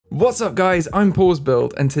What's up guys, I'm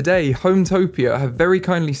PawsBuild, and today Hometopia have very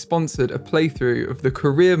kindly sponsored a playthrough of the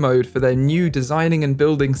career mode for their new designing and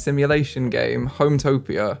building simulation game,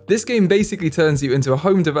 Hometopia. This game basically turns you into a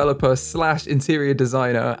home developer slash interior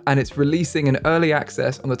designer, and it's releasing in early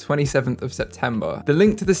access on the 27th of September. The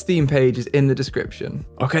link to the Steam page is in the description.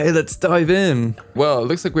 Okay, let's dive in. Well, it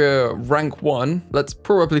looks like we're rank 1. Let's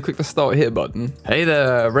probably click the start here button. Hey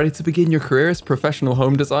there, ready to begin your career as a professional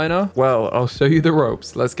home designer? Well, I'll show you the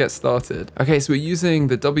ropes. Let's get started. Okay, so we're using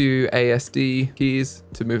the WASD keys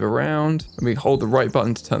to move around, and we hold the right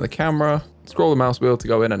button to turn the camera, scroll the mouse wheel to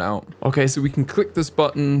go in and out. Okay, so we can click this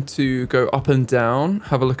button to go up and down,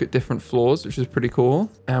 have a look at different floors, which is pretty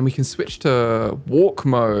cool. And we can switch to walk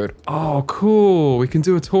mode. Oh, cool. We can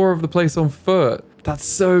do a tour of the place on foot. That's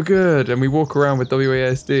so good. And we walk around with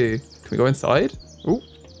WASD. Can we go inside? Ooh.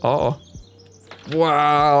 Oh.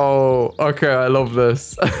 Wow. Okay, I love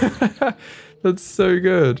this. That's so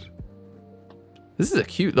good. This is a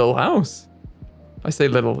cute little house. I say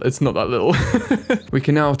little, it's not that little. We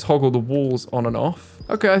can now toggle the walls on and off.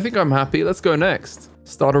 Okay, I think I'm happy. Let's go next.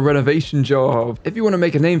 Start a renovation job. If you want to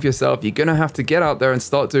make a name for yourself, you're going to have to get out there and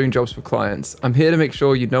start doing jobs for clients. I'm here to make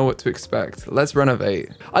sure you know what to expect. Let's renovate.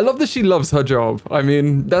 I love that she loves her job. I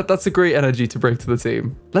mean, that's a great energy to bring to the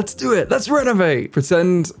team. Let's do it. Let's renovate.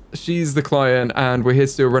 Pretend she's the client and we're here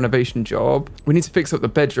to do a renovation job. We need to fix up the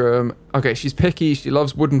bedroom. Okay, she's picky. She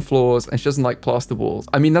loves wooden floors and she doesn't like plaster walls.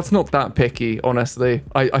 I mean, that's not that picky, honestly.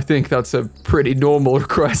 I think that's a pretty normal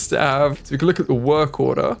request to have. So we can look at the work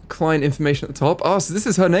order. Client information at the top. Oh, so this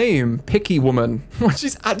is her name. Picky woman.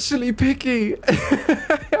 She's actually picky.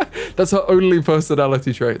 That's her only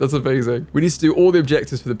personality trait. That's amazing. We need to do all the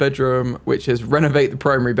objectives for the bedroom, which is renovate the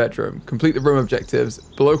primary bedroom, complete the room objectives,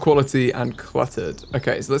 below quality and cluttered.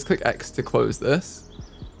 Okay, so let's click X to close this.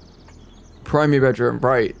 Primary bedroom,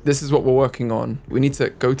 right. This is what we're working on. We need to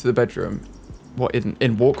go to the bedroom. What,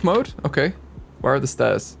 in walk mode? Okay. Where are the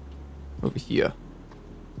stairs? Over here.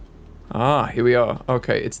 Ah, here we are.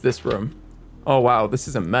 Okay, it's this room. Oh, wow, this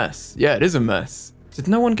is a mess. Yeah, it is a mess. Did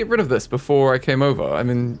no one get rid of this before I came over? I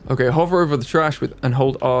mean, okay, hover over the trash and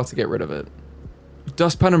hold R to get rid of it.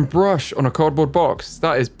 Dustpan and brush on a cardboard box.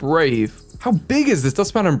 That is brave. How big is this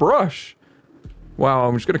dustpan and brush? Wow,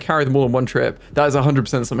 I'm just going to carry them all on one trip. That is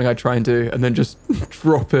 100% something I try and do, and then just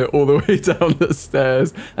drop it all the way down the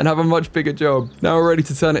stairs and have a much bigger job. Now we're ready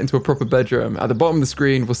to turn it into a proper bedroom. At the bottom of the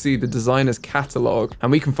screen, we'll see the designer's catalog,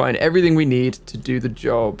 and we can find everything we need to do the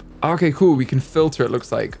job. Okay, cool. We can filter, it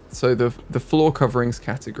looks like. So the floor coverings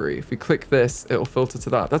category, if we click this, it'll filter to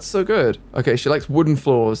that. That's so good. Okay, she likes wooden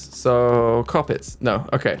floors, so carpets. No,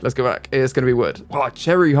 okay, let's go back. It's going to be wood. Wow,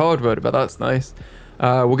 cherry hardwood, but that's nice.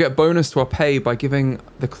 We'll get bonus to our pay by giving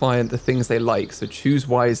the client the things they like, so choose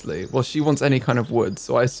wisely. Well, she wants any kind of wood,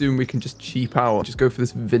 so I assume we can just cheap out, just go for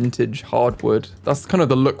this vintage hardwood. That's kind of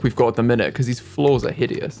the look we've got at the minute, because these floors are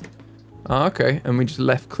hideous. Okay, and we just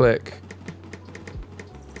left click.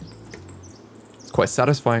 It's quite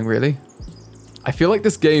satisfying, really. I feel like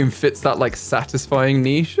this game fits that like satisfying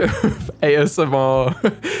niche of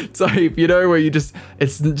ASMR type, you know, where you just,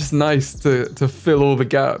 it's just nice to fill all the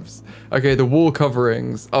gaps. Okay, the wall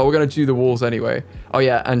coverings. Oh, we're going to do the walls anyway. Oh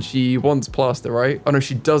yeah, and she wants plaster, right? Oh no,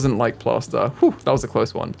 she doesn't like plaster. Whew, that was a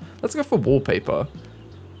close one. Let's go for wallpaper.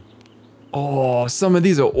 Oh, some of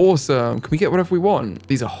these are awesome. Can we get whatever we want?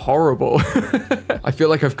 These are horrible. I feel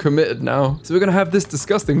like I've committed now. So we're going to have this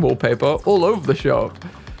disgusting wallpaper all over the shop.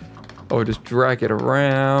 Oh, just drag it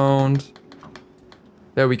around.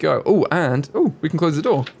 There we go. Oh, and we can close the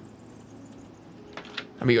door.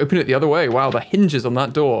 And we open it the other way. Wow, the hinges on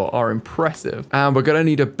that door are impressive. And we're gonna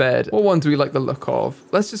need a bed. What one do we like the look of?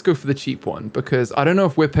 Let's just go for the cheap one, because I don't know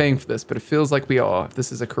if we're paying for this, but it feels like we are if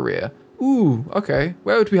this is a career. Ooh, okay.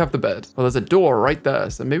 Where would we have the bed? Well, there's a door right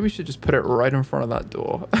there, so maybe we should just put it right in front of that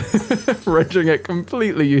door. Rendering it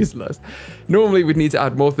completely useless. Normally, we'd need to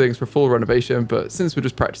add more things for full renovation, but since we're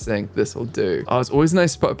just practicing, this will do. It's always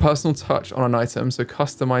nice to put a personal touch on an item, so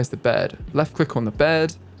customize the bed. Left click on the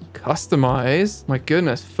bed. Customize. My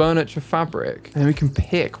goodness, furniture fabric. And then we can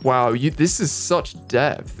pick. Wow, this is such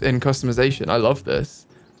depth in customization. I love this.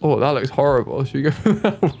 Oh, that looks horrible. Should we go for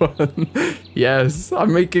that one? Yes,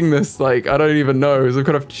 I'm making this like, I don't even know, some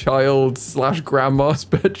kind of child / grandma's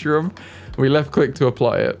bedroom. We left click to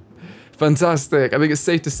apply it. Fantastic. I think it's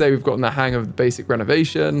safe to say we've gotten the hang of the basic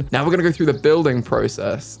renovation. Now we're going to go through the building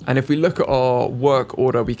process. And if we look at our work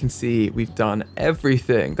order, we can see we've done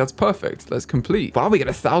everything. That's perfect. Let's complete. Wow, we get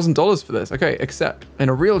 $1,000 for this. Okay, accept. In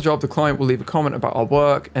a real job, the client will leave a comment about our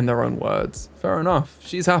work in their own words. Fair enough.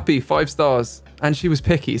 She's happy. 5 stars. And she was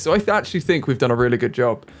picky. So I actually think we've done a really good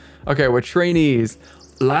job. Okay, we're trainees.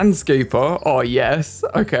 Landscaper? Oh, yes.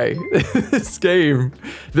 Okay. This game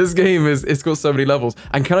is, it's got so many levels.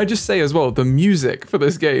 And can I just say as well, the music for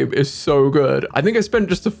this game is so good. I think I spent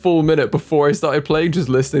just a full minute before I started playing just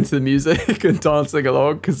listening to the music and dancing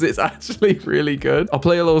along because it's actually really good. I'll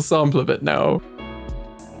play a little sample of it now.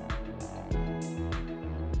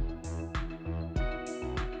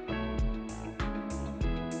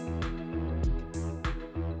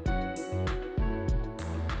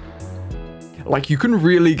 Like, you can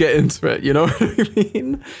really get into it, you know what I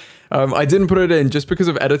mean? I didn't put it in just because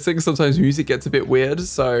of editing. Sometimes music gets a bit weird,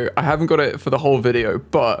 so I haven't got it for the whole video,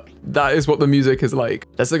 but that is what the music is like.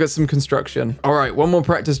 Let's look at some construction. All right, one more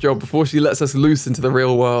practice job before she lets us loose into the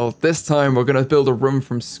real world. This time, we're gonna build a room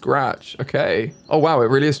from scratch, okay? Oh wow, it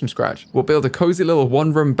really is from scratch. We'll build a cozy little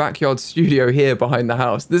one-room backyard studio here behind the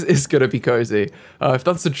house. This is gonna be cozy. If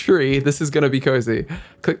that's a tree, this is gonna be cozy.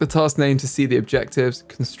 Click the task name to see the objectives.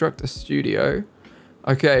 Construct a studio.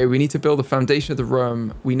 Okay, we need to build the foundation of the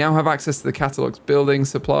room. We now have access to the catalogs, building,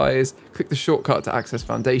 supplies. Click the shortcut to access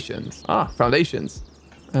foundations. Ah, foundations.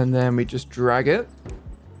 And then we just drag it.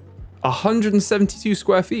 172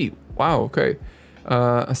 square feet. Wow, okay.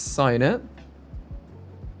 Assign it.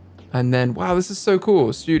 And then, wow, this is so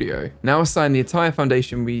cool. Studio. Now assign the entire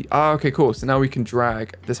foundation. Okay, cool. So now we can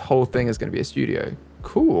drag. This whole thing is going to be a studio.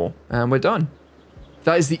 Cool. And we're done.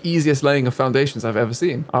 That is the easiest laying of foundations I've ever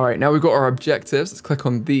seen. All right, now we've got our objectives. Let's click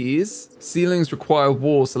on these. Ceilings require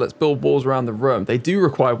walls, so let's build walls around the room. They do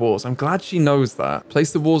require walls. I'm glad she knows that.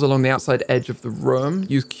 Place the walls along the outside edge of the room.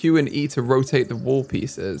 Use Q and E to rotate the wall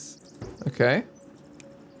pieces. Okay.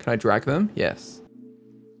 Can I drag them? Yes.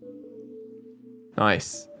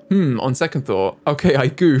 Nice. On second thought. Okay, I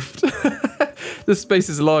goofed. This space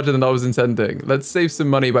is larger than I was intending. Let's save some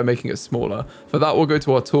money by making it smaller. For that, we'll go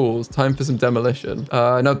to our tools. Time for some demolition.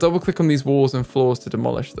 Now double click on these walls and floors to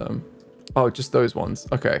demolish them. Oh, just those ones.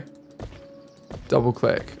 Okay. Double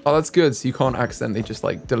click. Oh, that's good. So you can't accidentally just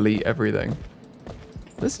like delete everything.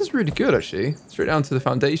 This is really good, actually. Straight down to the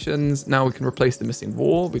foundations. Now we can replace the missing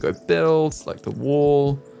wall. We go build, select the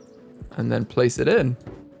wall, and then place it in.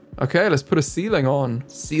 Okay, let's put a ceiling on.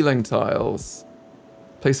 Ceiling tiles.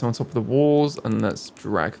 Place them on top of the walls and let's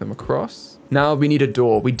drag them across. Now we need a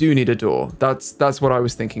door. We do need a door. That's what I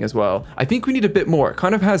was thinking as well. I think we need a bit more. It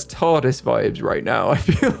kind of has TARDIS vibes right now. I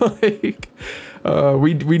feel like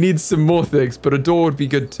we need some more things, but a door would be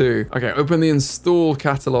good too. Okay, open the install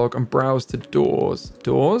catalog and browse to doors.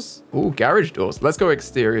 Doors? Oh, garage doors. Let's go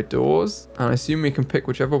exterior doors. And I assume we can pick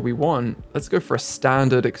whichever we want. Let's go for a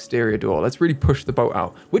standard exterior door. Let's really push the boat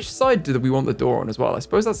out. Which side do we want the door on as well? I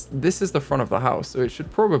suppose this is the front of the house, so it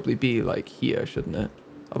should probably be like here, shouldn't it?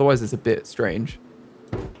 Otherwise, it's a bit strange.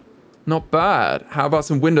 Not bad. How about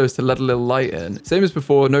some windows to let a little light in? Same as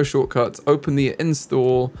before, no shortcuts. Open the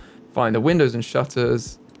install, find the windows and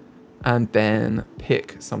shutters, and then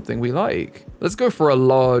pick something we like. Let's go for a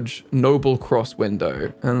large noble cross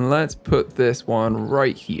window. And let's put this one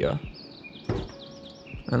right here.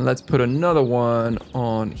 And let's put another one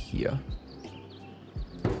on here.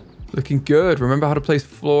 Looking good. Remember how to place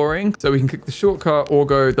flooring? So we can click the shortcut or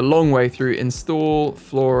go the long way through install,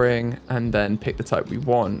 flooring, and then pick the type we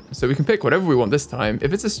want. So we can pick whatever we want this time.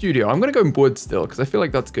 If it's a studio, I'm going to go in wood still because I feel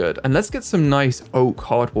like that's good. And let's get some nice oak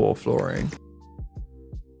hardwall flooring.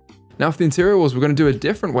 Now for the interior walls, we're going to do a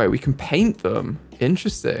different way. We can paint them.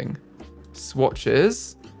 Interesting.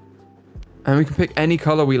 Swatches. And we can pick any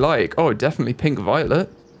color we like. Oh, definitely pink violet.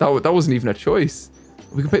 That wasn't even a choice.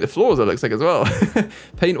 We can paint the floors, it looks like, as well.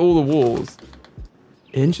 Paint all the walls.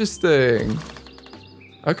 Interesting.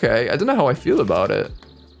 Okay, I don't know how I feel about it.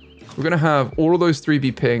 We're going to have all of those three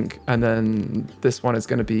be pink, and then this one is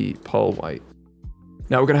going to be pearl white.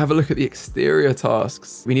 Now we're going to have a look at the exterior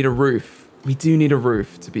tasks. We need a roof. We do need a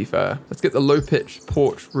roof, to be fair. Let's get the low-pitch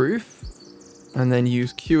porch roof, and then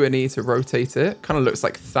use Q and E to rotate it. Kind of looks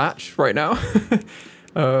like thatch right now.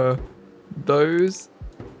 Those,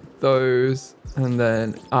 and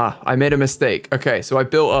then, I made a mistake. Okay, so I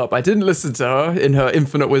built up. I didn't listen to her in her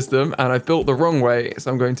infinite wisdom, and I built the wrong way.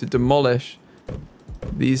 So I'm going to demolish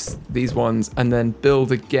these ones and then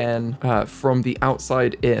build again from the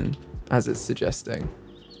outside in, as it's suggesting.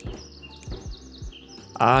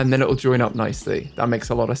 And then it'll join up nicely. That makes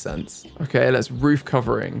a lot of sense. Okay, let's roof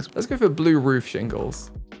coverings. Let's go for blue roof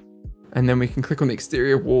shingles. And then we can click on the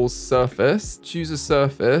exterior walls surface, choose a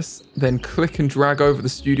surface, then click and drag over the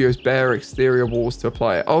studio's bare exterior walls to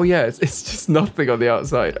apply it. Oh yeah, it's just nothing on the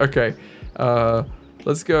outside. Okay,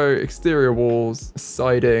 let's go exterior walls,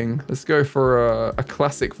 siding. Let's go for a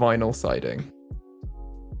classic vinyl siding.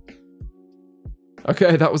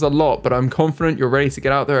 Okay, that was a lot, but I'm confident you're ready to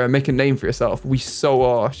get out there and make a name for yourself. We so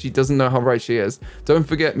are. She doesn't know how right she is. Don't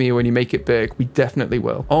forget me when you make it big. We definitely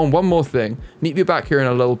will. Oh, and one more thing. Meet me back here in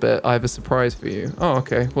a little bit. I have a surprise for you. Oh,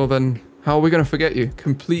 okay. Well then, how are we going to forget you?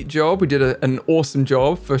 Complete job. We did an awesome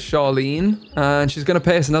job for Charlene, and she's going to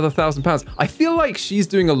pay us another £1,000. I feel like she's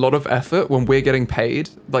doing a lot of effort when we're getting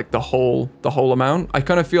paid, like the whole amount. I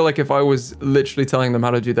kind of feel like if I was literally telling them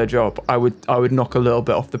how to do their job, I would knock a little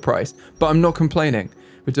bit off the price, but I'm not complaining.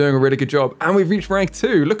 We're doing a really good job, and we've reached rank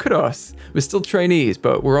 2. Look at us. We're still trainees,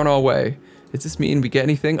 but we're on our way. Does this mean we get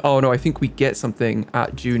anything? Oh no, I think we get something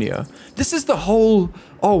at junior. This is the whole,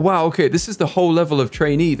 oh wow, okay. This is the whole level of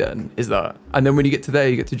trainee then, is that? And then when you get to there,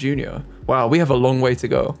 you get to junior. Wow, we have a long way to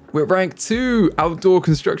go. We're at rank 2, outdoor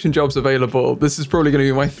construction jobs available. This is probably gonna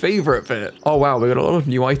be my favorite bit. Oh wow, we got a lot of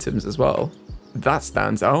new items as well. That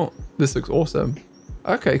stands out. This looks awesome.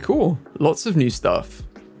 Okay, cool. Lots of new stuff.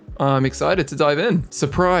 I'm excited to dive in.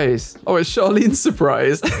 Surprise. Oh, it's Charlene's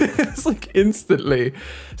surprise. It's like instantly.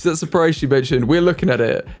 So that surprise she mentioned, we're looking at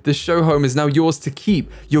it. This show home is now yours to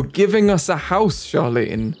keep. You're giving us a house,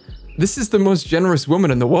 Charlene. This is the most generous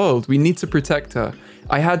woman in the world. We need to protect her.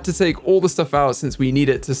 I had to take all the stuff out since we need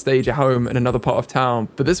it to stage a home in another part of town,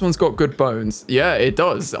 but this one's got good bones. Yeah, it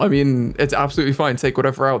does. I mean, it's absolutely fine. Take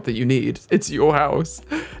whatever out that you need. It's your house.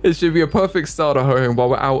 It should be a perfect starter home while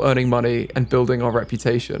we're out earning money and building our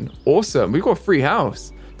reputation. Awesome. We've got a free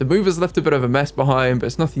house. The movers left a bit of a mess behind, but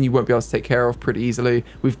it's nothing you won't be able to take care of pretty easily.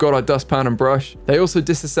 We've got our dustpan and brush. They also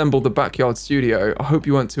disassembled the backyard studio. I hope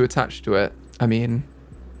you weren't too attached to it. I mean,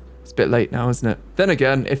 it's a bit late now, isn't it? Then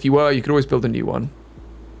again, if you were, you could always build a new one.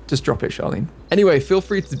 Just drop it, Charlene. Anyway, feel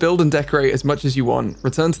free to build and decorate as much as you want.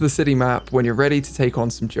 Return to the city map when you're ready to take on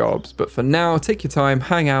some jobs. But for now, take your time,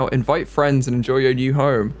 hang out, invite friends, and enjoy your new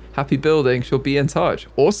home. Happy building. She'll be in touch.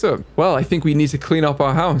 Awesome. Well, I think we need to clean up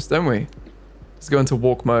our house, don't we? Let's go into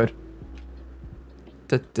walk mode.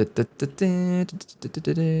 Does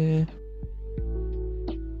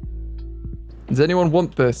anyone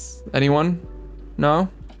want this? Anyone? No?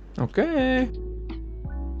 Okay.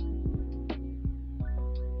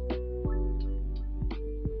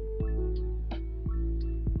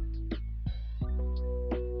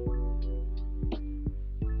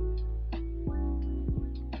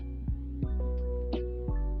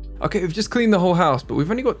 Okay, we've just cleaned the whole house, but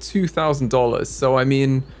we've only got $2,000. So, I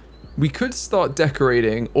mean, we could start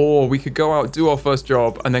decorating, or we could go out, do our first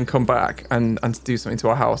job, and then come back and do something to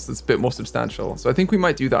our house that's a bit more substantial. So I think we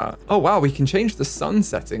might do that. Oh, wow, we can change the sun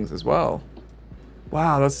settings as well.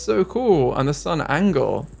 Wow, that's so cool. And the sun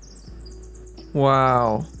angle.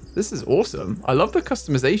 Wow, this is awesome. I love the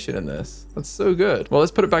customization in this. That's so good. Well,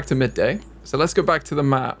 let's put it back to midday. So let's go back to the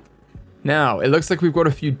map. Now, it looks like we've got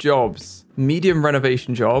a few jobs. Medium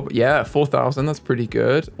renovation job. Yeah, 4,000. That's pretty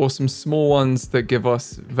good. Or some small ones that give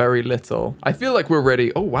us very little. I feel like we're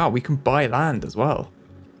ready. Oh, wow. We can buy land as well.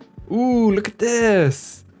 Ooh, look at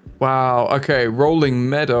this. Wow. Okay. Rolling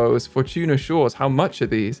Meadows, Fortuna Shores. How much are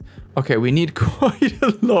these? Okay, we need quite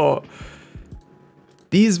a lot.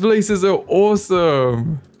 These places are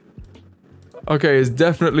awesome. Okay, it's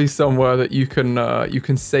definitely somewhere that you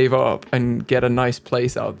can save up and get a nice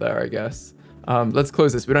place out there, I guess. Let's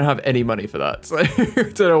close this. We don't have any money for that, so I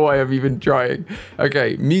don't know why I'm even trying.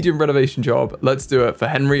 Okay, medium renovation job. Let's do it for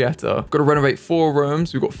Henrietta. Got to renovate 4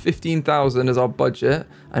 rooms. We've got 15,000 as our budget,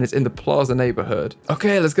 and it's in the Plaza neighborhood.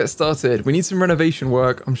 Okay, let's get started. We need some renovation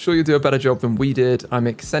work. I'm sure you'll do a better job than we did. I'm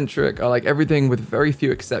eccentric. I like everything with very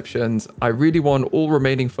few exceptions. I really want all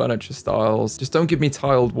remaining furniture styles. Just don't give me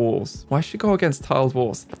tiled walls. Why should go against tiled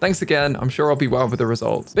walls? Thanks again. I'm sure I'll be well with the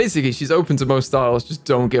results. Basically, she's open to most styles. Just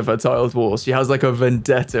don't give her tiled walls. She has like a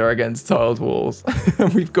vendetta against tiled walls.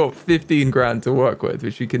 We've got 15 grand to work with,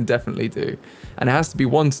 which we can definitely do. And it has to be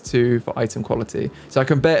 1 to 2 for item quality. So I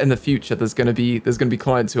can bet in the future there's gonna be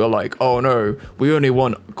clients who are like, oh no, we only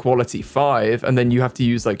want quality 5, and then you have to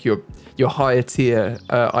use like your higher tier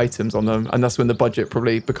items on them, and that's when the budget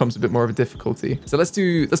probably becomes a bit more of a difficulty. So let's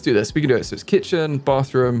do this. We can do it. So it's kitchen,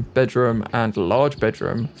 bathroom, bedroom, and large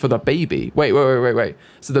bedroom for the baby. Wait.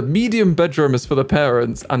 So the medium bedroom is for the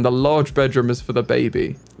parents, and the large bedroom is for the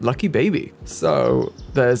baby. Lucky baby. So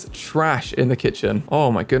there's trash in the kitchen.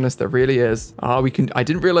 Oh my goodness, there really is. I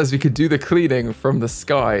didn't realize we could do the cleaning from the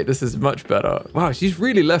sky. This is much better. Wow, she's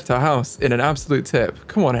really left her house in an absolute tip.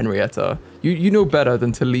 Come on, Henrietta. You know better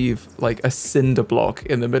than to leave like a cinder block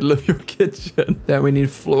in the middle of your kitchen. Then we need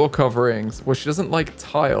floor coverings. Well, she doesn't like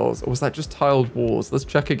tiles. Or was that just tiled walls? Let's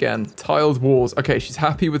check again. Tiled walls. Okay, she's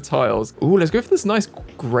happy with tiles. Ooh, let's go for this nice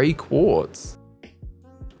gray quartz.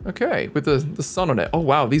 Okay, with the sun on it. Oh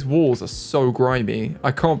wow, these walls are so grimy.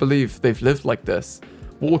 I can't believe they've lived like this.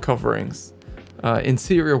 Wall coverings.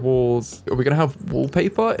 Interior walls. Are we going to have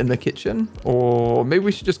wallpaper in the kitchen? Or maybe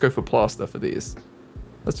we should just go for plaster for these.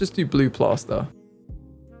 Let's just do blue plaster.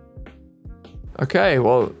 Okay,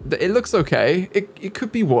 well, it looks okay. It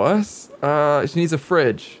could be worse. She needs a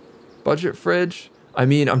fridge. Budget fridge. I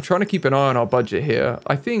mean, I'm trying to keep an eye on our budget here.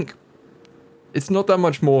 I think it's not that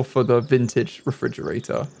much more for the vintage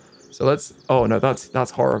refrigerator. So let's... Oh, no,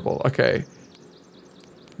 that's horrible. Okay.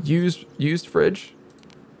 Used fridge.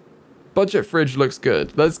 Budget fridge looks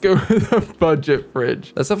good. Let's go with a budget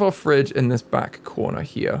fridge. Let's have our fridge in this back corner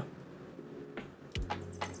here.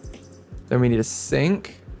 Then we need a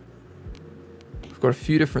sink. We've got a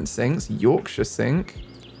few different sinks. Yorkshire sink.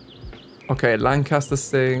 Okay, Lancaster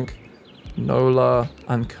sink. Nola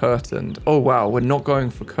and curtained. Oh, wow. We're not going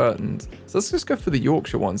for curtained. So let's just go for the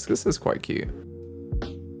Yorkshire ones. This is quite cute.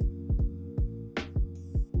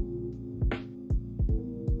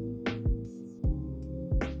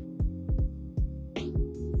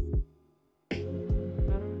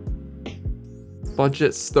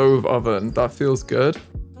 Budget stove oven. That feels good.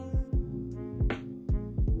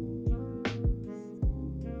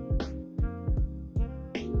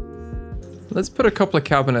 Let's put a couple of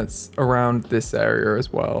cabinets around this area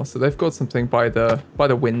as well. So they've got something by the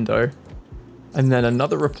window. And then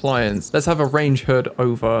another appliance. Let's have a range hood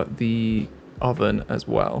over the oven as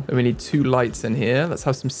well. And we need 2 lights in here. Let's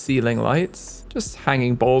have some ceiling lights. Just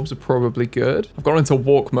hanging bulbs are probably good. I've gone into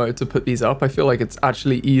walk mode to put these up. I feel like it's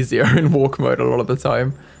actually easier in walk mode a lot of the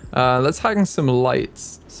time. Let's hang some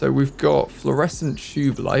lights. So we've got fluorescent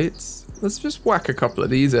tube lights. Let's just whack a couple of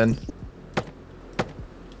these in.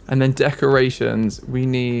 And then decorations, we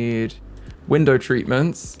need window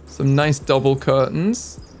treatments, some nice double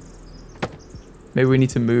curtains. Maybe we need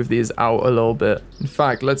to move these out a little bit. In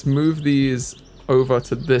fact, let's move these over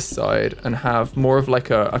to this side and have more of like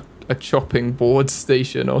a chopping board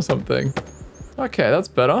station or something. Okay, that's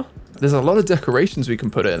better. There's a lot of decorations we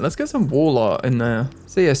can put in. Let's get some wall art in there.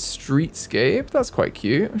 Say a streetscape, that's quite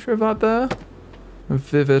cute. Should we have that there? A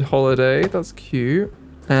vivid holiday, that's cute.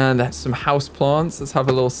 And some house plants. Let's have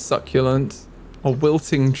a little succulent. A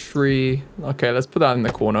wilting tree. Okay, let's put that in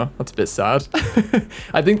the corner. That's a bit sad.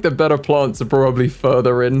 I think the better plants are probably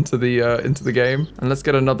further into the game. And let's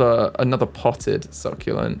get another potted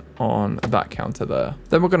succulent on that counter there.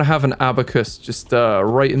 Then we're gonna have an abacus just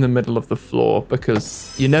right in the middle of the floor,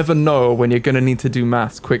 because you never know when you're gonna need to do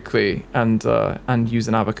maths quickly and use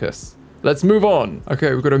an abacus. Let's move on.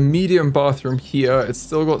 Okay, we've got a medium bathroom here. It's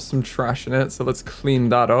still got some trash in it, so let's clean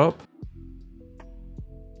that up.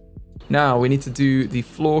 Now we need to do the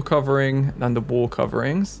floor covering and the wall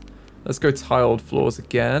coverings. Let's go tiled floors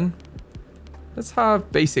again. Let's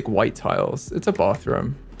have basic white tiles. It's a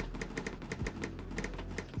bathroom.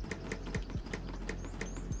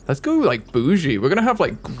 Let's go like bougie. We're gonna have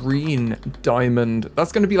like green diamond.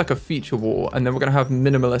 That's gonna be like a feature wall, and then we're gonna have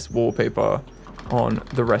minimalist wallpaper on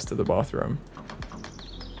the rest of the bathroom.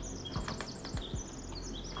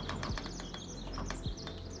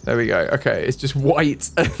 There we go. Okay, it's just white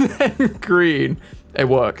and then green. It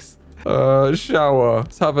works. Shower.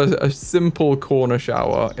 Let's have a simple corner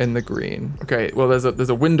shower in the green. Okay, well there's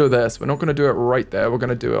a window there, so we're not gonna do it right there. We're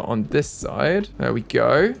gonna do it on this side. There we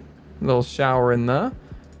go. A little shower in there.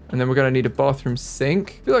 And then we're gonna need a bathroom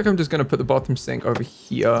sink. I feel like I'm just gonna put the bathroom sink over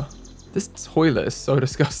here. This toilet is so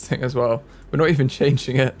disgusting as well. We're not even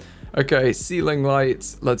changing it. Okay, ceiling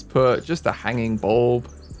lights. Let's put just a hanging bulb.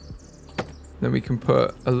 Then we can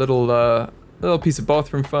put a little piece of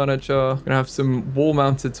bathroom furniture. We're gonna have some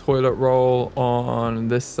wall-mounted toilet roll on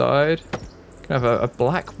this side. Gonna have a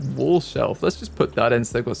black wall shelf. Let's just put that in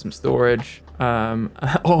so they've got some storage.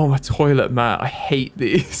 Oh, my toilet mat. I hate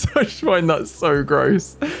these. I just find that so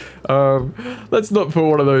gross. Let's not put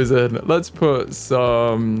one of those in. Let's put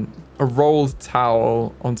a rolled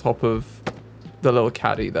towel on top of the little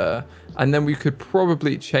caddy there. And then we could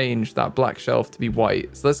probably change that black shelf to be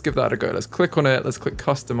white. So let's give that a go. Let's click on it. Let's click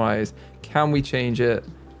customize. Can we change it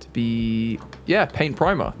to be, yeah, paint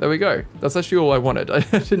primer. There we go. That's actually all I wanted. I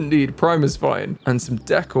didn't need primer's fine. And some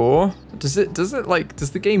decor. Does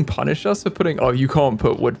the game punish us for putting, oh, you can't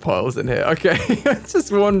put wood piles in here. Okay, I'm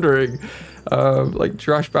just wondering. Like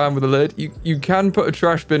trash bin with a lid. You can put a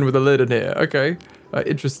trash bin with a lid in here. Okay.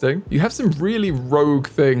 Interesting. You have some really rogue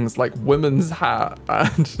things like women's hat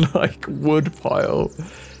and like wood pile.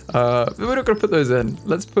 But we're not going to put those in.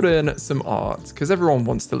 Let's put in some art because everyone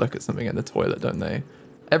wants to look at something in the toilet, don't they?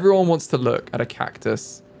 Everyone wants to look at a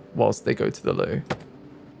cactus whilst they go to the loo.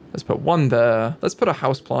 Let's put one there. Let's put a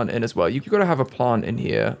house plant in as well. You've got to have a plant in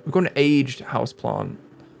here. We've got an aged house plant.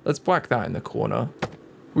 Let's whack that in the corner.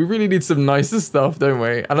 We really need some nicer stuff, don't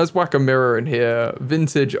we? And let's whack a mirror in here.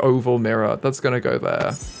 Vintage oval mirror. That's going to go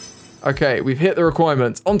there. Okay, we've hit the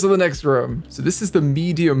requirements. On to the next room. So this is the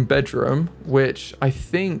medium bedroom, which I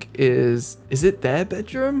think is it their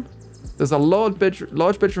bedroom? There's a large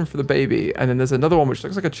bedroom for the baby, and then there's another one which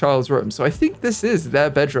looks like a child's room. So I think this is their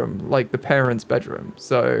bedroom, like the parents' bedroom.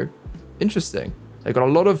 So interesting. They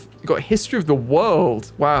got got history of the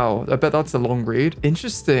world. Wow, I bet that's a long read.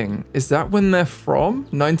 Interesting. Is that when they're from?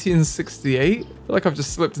 1968? I feel like I've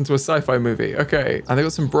just slipped into a sci-fi movie. Okay, and they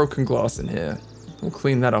got some broken glass in here. We'll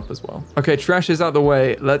clean that up as well. Okay, trash is out the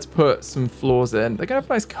way. Let's put some floors in. They're gonna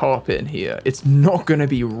have a nice carpet in here. It's not gonna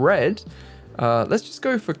be red. Let's just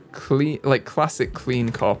go for clean, like classic clean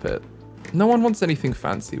carpet. No one wants anything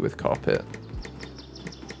fancy with carpet.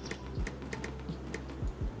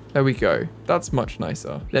 There we go. That's much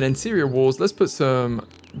nicer. Then interior walls, let's put some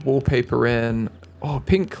wallpaper in. Oh,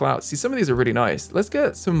 pink clouds. See, some of these are really nice. Let's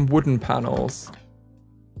get some wooden panels.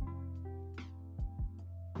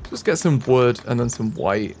 Just get some wood and then some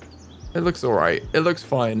white. It looks all right. It looks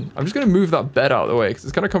fine. I'm just going to move that bed out of the way because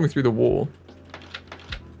it's kind of coming through the wall.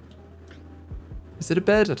 Is it a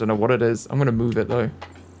bed? I don't know what it is. I'm going to move it though.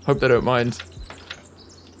 Hope they don't mind.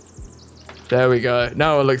 There we go.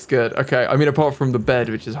 Now it looks good. Okay. I mean, apart from the bed,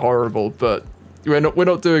 which is horrible, but we're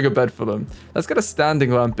not doing a bed for them. Let's get a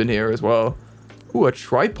standing lamp in here as well. Ooh, a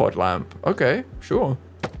tripod lamp. Okay, sure.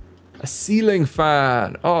 A ceiling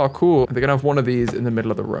fan. Oh, cool. They're gonna have one of these in the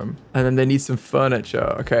middle of the room. And then they need some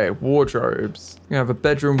furniture. Okay, wardrobes. We have a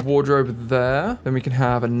bedroom wardrobe there. Then we can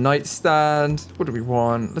have a nightstand. What do we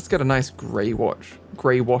want? Let's get a nice gray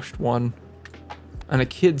washed one. And a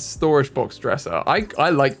kid's storage box dresser. I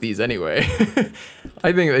like these anyway.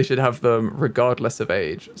 I think they should have them regardless of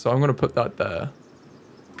age. So I'm gonna put that there.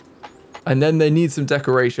 And then they need some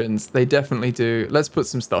decorations. They definitely do. Let's put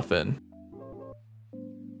some stuff in.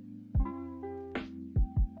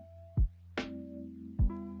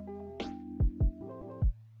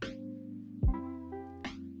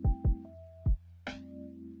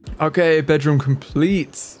 Okay, bedroom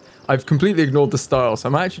complete. I've completely ignored the style, so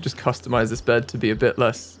I might actually just customize this bed to be a bit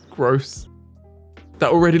less gross.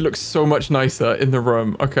 That already looks so much nicer in the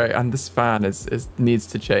room. Okay, and this fan needs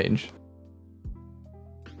to change.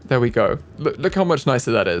 There we go. Look how much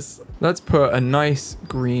nicer that is. Let's put a nice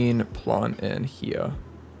green plant in here.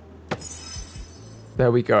 There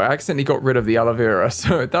we go. I accidentally got rid of the aloe vera,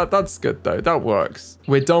 so that's good though. That works.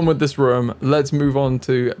 We're done with this room. Let's move on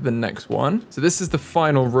to the next one. So this is the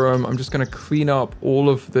final room. I'm just going to clean up all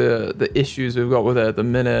of the issues we've got with it at the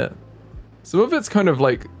minute. Some of it's kind of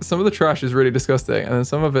like, some of the trash is really disgusting. And then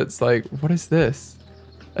some of it's like, what is this?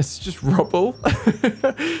 It's just rubble.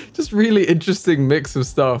 Just really interesting mix of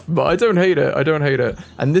stuff, but I don't hate it. I don't hate it.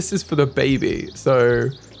 And this is for the baby. So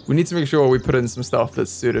we need to make sure we put in some stuff that's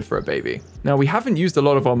suited for a baby. Now, we haven't used a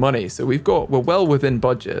lot of our money, so we're well within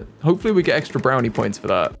budget. Hopefully we get extra brownie points for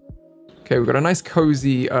that. Okay, we've got a nice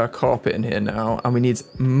cozy carpet in here now, and we need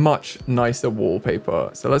much nicer wallpaper.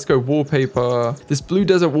 So let's go wallpaper. This blue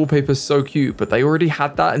desert wallpaper is so cute, but they already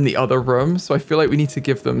had that in the other room, so I feel like we need to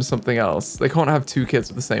give them something else. They can't have two kids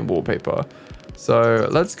with the same wallpaper. So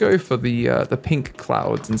let's go for the pink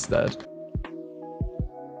clouds instead.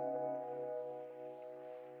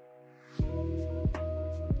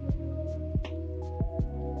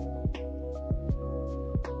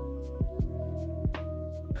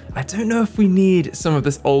 I don't know if we need some of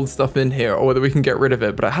this old stuff in here or whether we can get rid of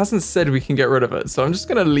it, but it hasn't said we can get rid of it. So I'm just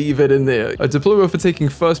going to leave it in there. A diploma for taking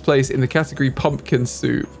first place in the category pumpkin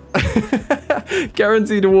soup.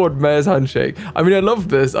 Guaranteed award, mayor's handshake. I mean, I love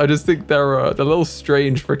this. I just think they're a little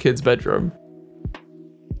strange for a kid's bedroom.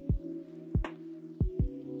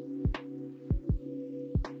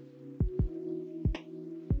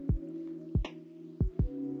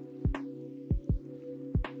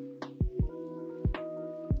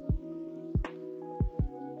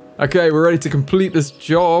 Okay, we're ready to complete this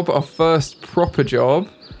job, our first proper job.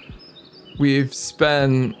 We've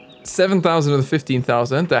spent 7,000 of the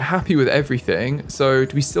 15,000. They're happy with everything. So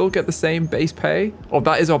do we still get the same base pay? Oh,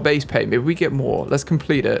 that is our base pay. Maybe we get more. Let's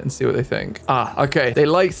complete it and see what they think. Ah, okay. They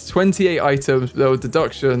liked 28 items. There were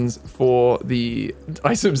deductions for the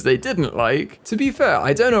items they didn't like. To be fair,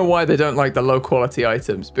 I don't know why they don't like the low quality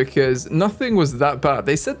items because nothing was that bad.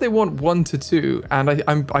 They said they want 1 to 2 and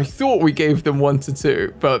I thought we gave them 1 to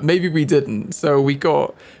 2, but maybe we didn't. So we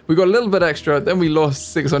got a little bit extra, then we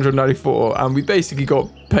lost 694 and we basically got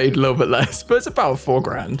paid a little bit less, but it's about 4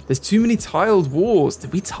 grand. There's too many tiled walls.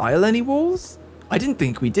 Did we tile any walls? I didn't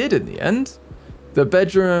think we did in the end. The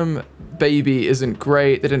bedroom baby isn't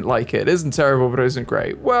great. They didn't like it. It isn't terrible, but it isn't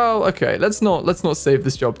great. Well, okay, let's not save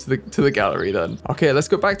this job to the gallery then. Okay, let's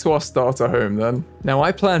go back to our starter home then. Now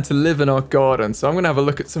I plan to live in our garden, so I'm gonna have a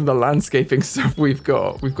look at some of the landscaping stuff we've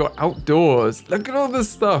got. We've got outdoors. Look at all this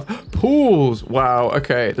stuff. Pools. Wow.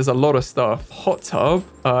 Okay, there's a lot of stuff. Hot tub.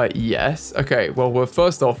 Yes. Okay. Well,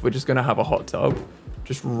 first off, we're just gonna have a hot tub.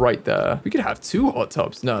 Just right there. We could have 2 hot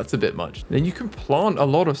tubs. No, it's a bit much. Then you can plant a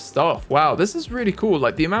lot of stuff. Wow, this is really cool.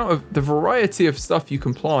 Like the variety of stuff you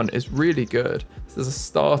can plant is really good. So there's a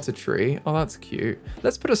starter tree. Oh, that's cute.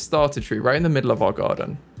 Let's put a starter tree right in the middle of our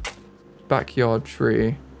garden. Backyard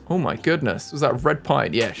tree. Oh my goodness. Was that red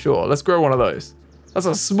pine? Yeah, sure. Let's grow one of those. That's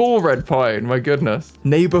a small red pine. My goodness.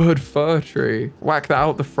 Neighborhood fir tree. Whack that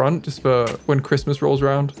out the front just for when Christmas rolls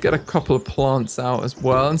around. Get a couple of plants out as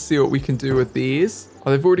well and see what we can do with these. Oh,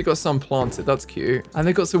 they've already got some planted. That's cute. And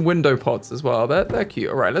they've got some window pots as well. They're cute.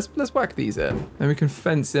 All right, let's whack these in. Then we can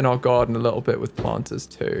fence in our garden a little bit with planters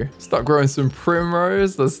too. Start growing some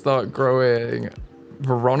primrose. Let's start growing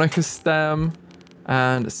Veronica stem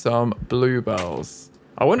and some bluebells.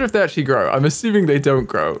 I wonder if they actually grow. I'm assuming they don't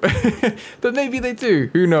grow, but maybe they do.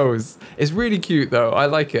 Who knows? It's really cute though. I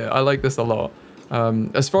like it. I like this a lot.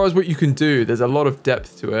 As far as what you can do, there's a lot of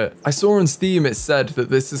depth to it. I saw on Steam it said that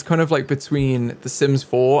this is kind of like between The Sims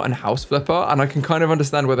 4 and House Flipper, and I can kind of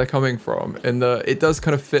understand where they're coming from. It does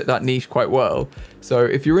kind of fit that niche quite well. So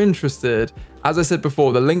if you're interested, as I said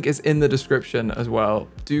before, the link is in the description as well.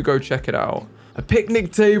 Do go check it out. A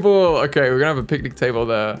picnic table. Okay, we're gonna have a picnic table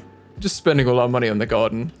there. Just spending all our money on the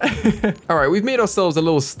garden. All right, we've made ourselves a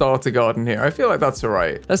little starter garden here. I feel like that's all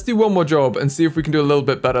right. Let's do one more job and see if we can do a little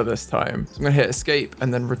bit better this time. So I'm gonna hit escape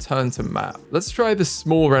and then return to map. Let's try the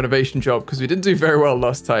small renovation job because we didn't do very well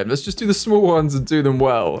last time. Let's just do the small ones and do them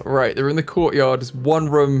well. Right, they're in the courtyard. There's one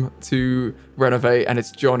room to renovate and it's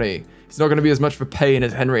Johnny. It's not going to be as much of a pain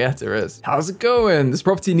as Henrietta is. How's it going? This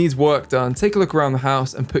property needs work done. Take a look around the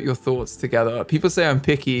house and put your thoughts together. People say I'm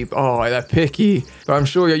picky. Oh, they're picky. But I'm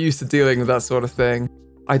sure you're used to dealing with that sort of thing.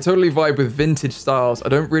 I totally vibe with vintage styles. I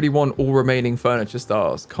don't really want all remaining furniture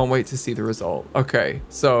styles. Can't wait to see the result. Okay,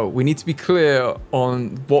 so we need to be clear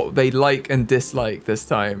on what they like and dislike this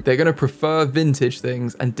time. They're going to prefer vintage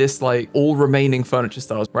things and dislike all remaining furniture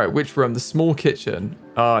styles. Right, which room? The small kitchen.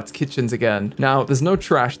 Ah, it's kitchens again. Now, there's no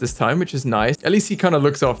trash this time, which is nice. At least he kind of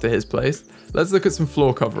looks after his place. Let's look at some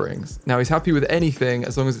floor coverings. Now, he's happy with anything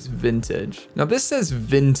as long as it's vintage. Now, this says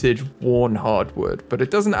vintage worn hardwood, but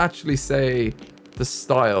it doesn't actually say the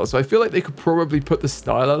style. So I feel like they could probably put the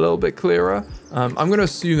style a little bit clearer. I'm going to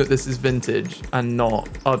assume that this is vintage and not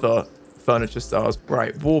other furniture styles.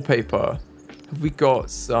 Right, wallpaper. Have we got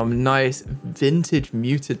some nice vintage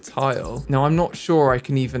muted tile? Now, I'm not sure I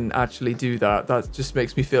can even actually do that. That just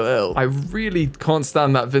makes me feel ill. I really can't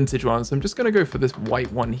stand that vintage one. So I'm just going to go for this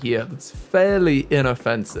white one here. That's fairly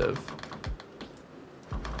inoffensive.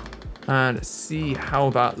 And see how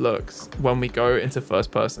that looks when we go into first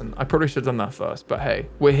person. I probably should have done that first, but hey,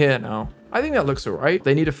 we're here now. I think that looks all right.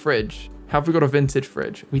 They need a fridge. Have we got a vintage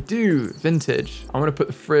fridge? We do, vintage. I'm gonna put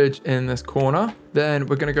the fridge in this corner. Then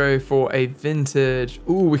we're gonna go for a vintage.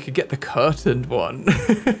 Ooh, we could get the curtained one.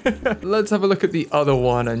 Let's have a look at the other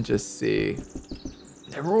one and just see.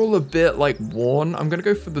 They're all a bit like worn. I'm gonna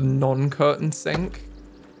go for the non-curtain sink.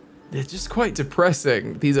 They're just quite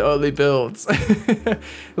depressing, these early builds.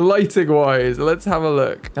 Lighting wise, let's have a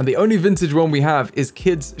look. And the only vintage one we have is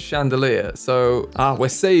Kids Chandelier. So, we're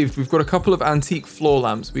saved. We've got a couple of antique floor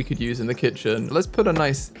lamps we could use in the kitchen. Let's put a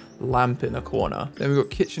nice lamp in the corner. Then we've got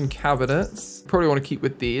kitchen cabinets. Probably want to keep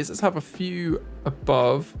with these. Let's have a few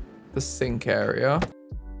above the sink area.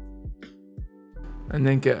 And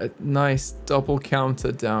then get a nice double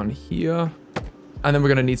counter down here. And then we're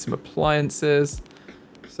gonna need some appliances.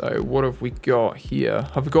 So what have we got here?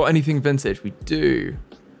 Have we got anything vintage? We do.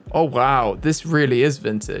 Oh, wow. This really is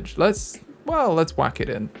vintage. Let's whack it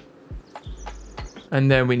in. And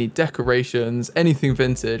then we need decorations, anything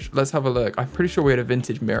vintage. Let's have a look. I'm pretty sure we had a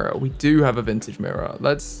vintage mirror. We do have a vintage mirror.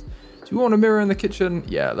 Do you want a mirror in the kitchen?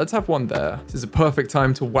 Yeah, let's have one there. This is a perfect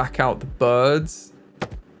time to whack out the birds.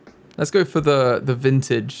 Let's go for the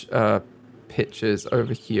vintage pictures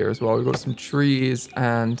over here as well. We've got some trees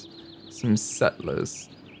and some settlers.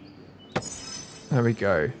 There we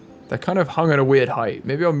go. They're kind of hung at a weird height.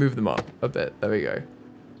 Maybe I'll move them up a bit. There we go.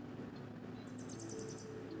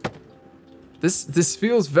 This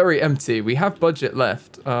feels very empty. We have budget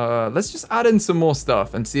left. Let's just add in some more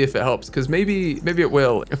stuff and see if it helps, because maybe it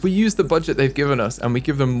will. If we use the budget they've given us and we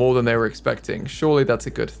give them more than they were expecting, surely that's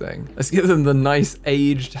a good thing. Let's give them the nice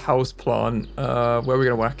aged house plant. Where are we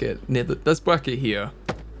gonna whack it? Let's whack it here.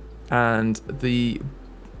 And the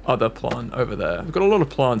other plant over there. We've got a lot of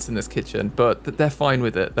plants in this kitchen, but they're fine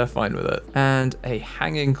with it. They're fine with it. And a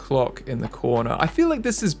hanging clock in the corner. I feel like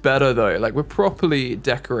this is better though. Like we're properly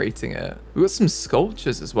decorating it. We've got some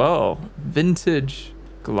sculptures as well. Vintage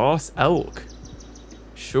glass elk.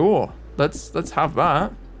 Sure, let's have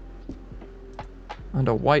that. And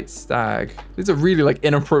a white stag. These are really like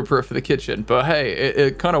inappropriate for the kitchen, but hey,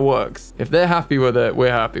 it kind of works. If they're happy with it,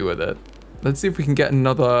 we're happy with it. Let's see if we can get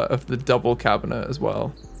another of the double cabinet as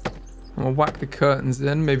well. I'm gonna whack the curtains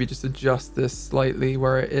in, maybe just adjust this slightly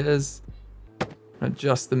where it is.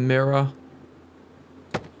 Adjust the mirror.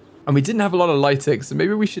 And we didn't have a lot of lighting, so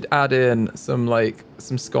maybe we should add in some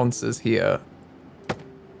sconces here.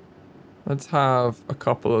 Let's have a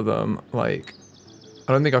couple of them, like,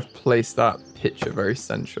 I don't think I've placed that picture very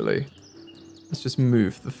centrally. Let's just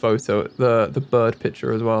move the photo, the bird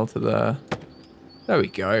picture as well to there. There we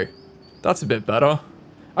go. That's a bit better.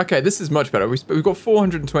 Okay, this is much better. We've got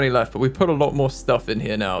 420 left, but we put a lot more stuff in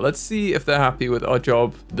here now. Let's see if they're happy with our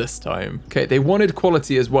job this time. Okay, they wanted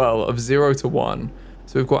quality as well of 0 to 1.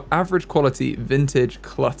 So we've got average quality, vintage,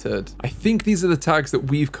 cluttered. I think these are the tags that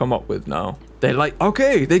we've come up with now. They like,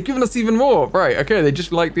 okay, they've given us even more. Right, okay, they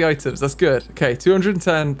just like the items. That's good. Okay,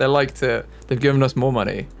 210, they liked it. They've given us more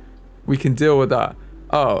money. We can deal with that.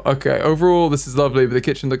 Oh, okay, overall, this is lovely, but the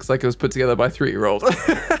kitchen looks like it was put together by a 3-year-old.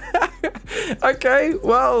 Okay,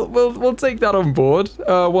 well, we'll take that on board.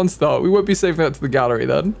 One star. We won't be saving that to the gallery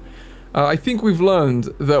then. I think we've learned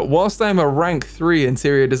that whilst I'm a rank 3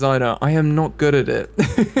 interior designer, I am not good at it.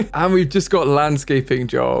 And we've just got landscaping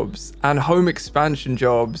jobs and home expansion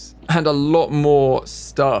jobs and a lot more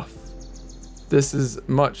stuff. This is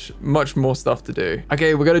much more stuff to do.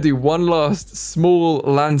 Okay, we're gonna do one last small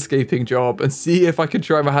landscaping job and see if I can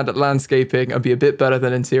try my hand at landscaping and be a bit better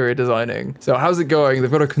than interior designing. So how's it going?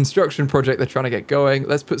 They've got a construction project they're trying to get going.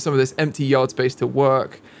 Let's put some of this empty yard space to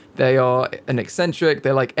work. They are an eccentric.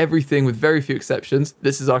 They like everything with very few exceptions.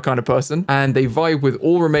 This is our kind of person. And they vibe with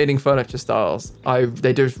all remaining furniture styles.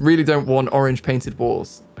 They just really don't want orange painted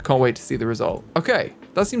walls. I can't wait to see the result. Okay,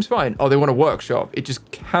 that seems fine. Oh, they want a workshop. It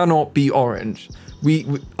just cannot be orange.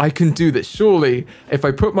 I can do this. Surely, if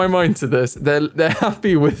I put my mind to this, they're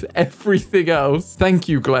happy with everything else. Thank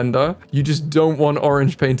you, Glenda. You just don't want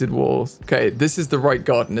orange painted walls. Okay, this is the right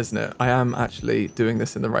garden, isn't it? I am actually doing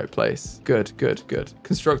this in the right place. Good, good, good.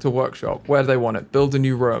 Construct a workshop. Where do they want it? Build a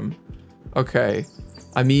new room. Okay.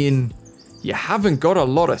 I mean, you haven't got a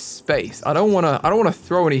lot of space. I don't want to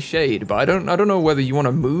throw any shade, but I don't know whether you want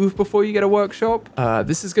to move before you get a workshop.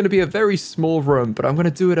 This is going to be a very small room, but I'm going to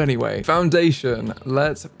do it anyway. Foundation.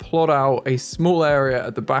 Let's plot out a small area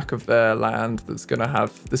at the back of their land that's going to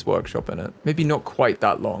have this workshop in it. Maybe not quite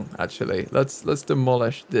that long, actually. Let's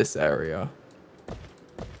demolish this area.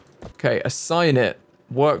 Okay, assign it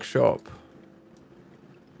workshop.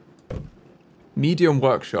 Medium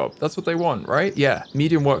workshop. That's what they want, right? Yeah,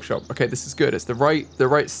 medium workshop. Okay, this is good. It's the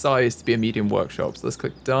right size to be a medium workshop. So let's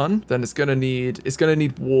click done. Then it's gonna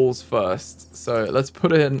need walls first. So let's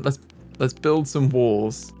put in, let's build some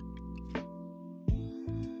walls.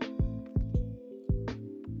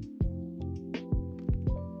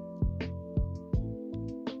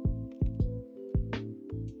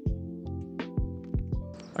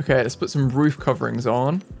 Okay, let's put some roof coverings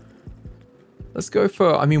on. Let's go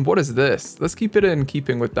for, I mean, what is this? Let's keep it in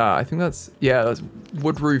keeping with that. I think that's, yeah, that's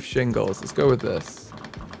wood roof shingles. Let's go with this.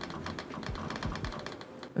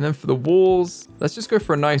 And then for the walls, let's just go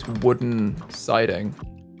for a nice wooden siding.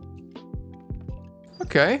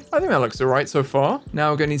 Okay, I think that looks all right so far.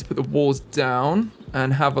 Now we're gonna need to put the walls down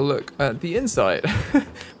and have a look at the inside,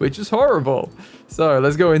 which is horrible. So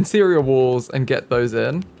let's go interior walls and get those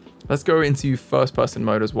in. Let's go into first person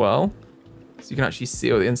mode as well. So you can actually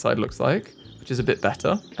see what the inside looks like, which is a bit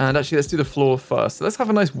better. And actually, let's do the floor first. So let's have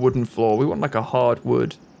a nice wooden floor. We want like a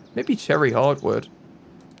hardwood, maybe cherry hardwood.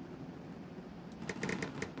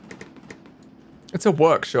 It's a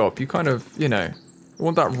workshop. You kind of, you know,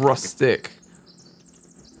 want that rustic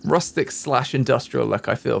 / industrial look,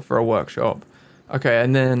 I feel, for a workshop. Okay,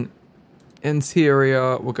 and then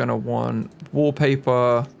interior, we're gonna want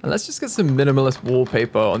wallpaper, and let's just get some minimalist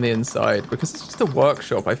wallpaper on the inside because it's just a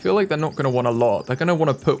workshop. I feel like they're not gonna want a lot. They're gonna want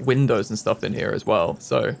to put windows and stuff in here as well.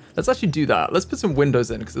 So let's actually do that. Let's put some windows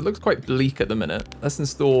in because it looks quite bleak at the minute. Let's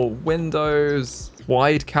install windows,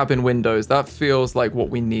 wide cabin windows. That feels like what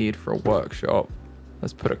we need for a workshop.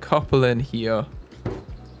 Let's put a couple in here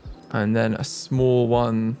and then a small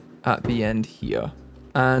one at the end here.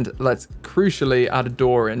 And let's crucially add a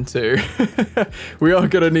door in too. We are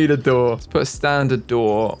gonna need a door. Let's put a standard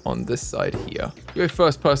door on this side here. Go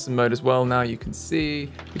first person mode as well. Now you can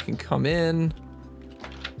see, we can come in.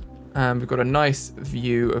 And we've got a nice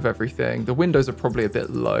view of everything. The windows are probably a bit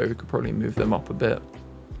low. We could probably move them up a bit.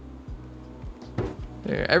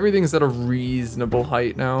 Yeah, everything's at a reasonable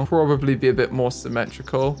height now. Probably be a bit more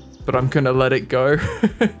symmetrical, but I'm gonna let it go.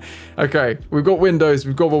 Okay, we've got windows,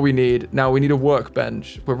 we've got what we need. Now we need a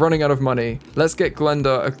workbench. We're running out of money. Let's get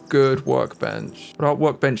Glenda a good workbench. What about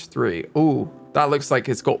workbench 3? Ooh, that looks like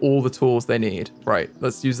it's got all the tools they need. Right,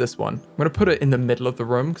 let's use this one. I'm gonna put it in the middle of the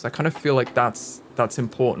room because I kind of feel like that's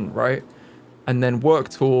important, right? And then work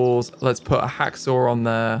tools, let's put a hacksaw on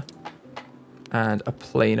there and a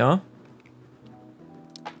planer.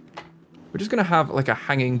 We're just gonna have like a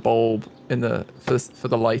hanging bulb in the for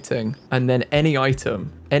the lighting, and then any item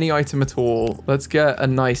at all. Let's get a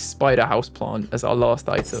nice spider house plant as our last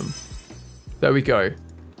item. There we go.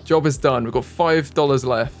 Job is done. We've got $5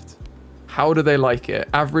 left. How do they like it?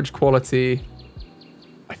 Average quality.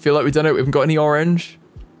 I feel like we've done it. We haven't got any orange.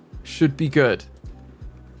 Should be good.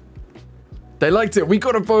 They liked it. We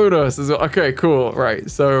got a bonus as well. Okay, cool. Right,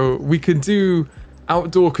 so we can do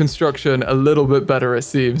outdoor construction a little bit better, it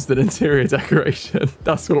seems, than interior decoration.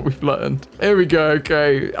 That's what we've learned. Here we go.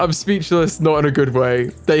 Okay, I'm speechless, not in a good way.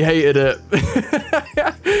 They hated it.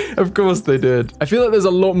 Of course they did. I feel like there's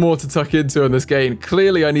a lot more to tuck into in this game.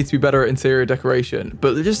 Clearly, I need to be better at interior decoration,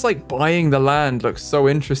 but just like buying the land looks so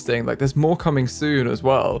interesting. Like there's more coming soon as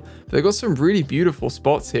well. They've got some really beautiful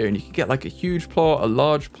spots here, and you can get like a huge plot, a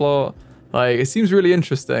large plot. Like, it seems really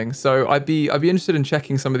interesting, so I'd be interested in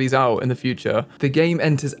checking some of these out in the future. The game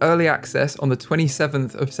enters early access on the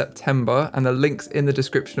 27th of September, and the link's in the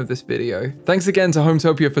description of this video. Thanks again to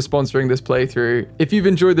Hometopia for sponsoring this playthrough. If you've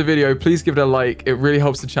enjoyed the video, please give it a like. It really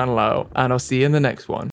helps the channel out, and I'll see you in the next one.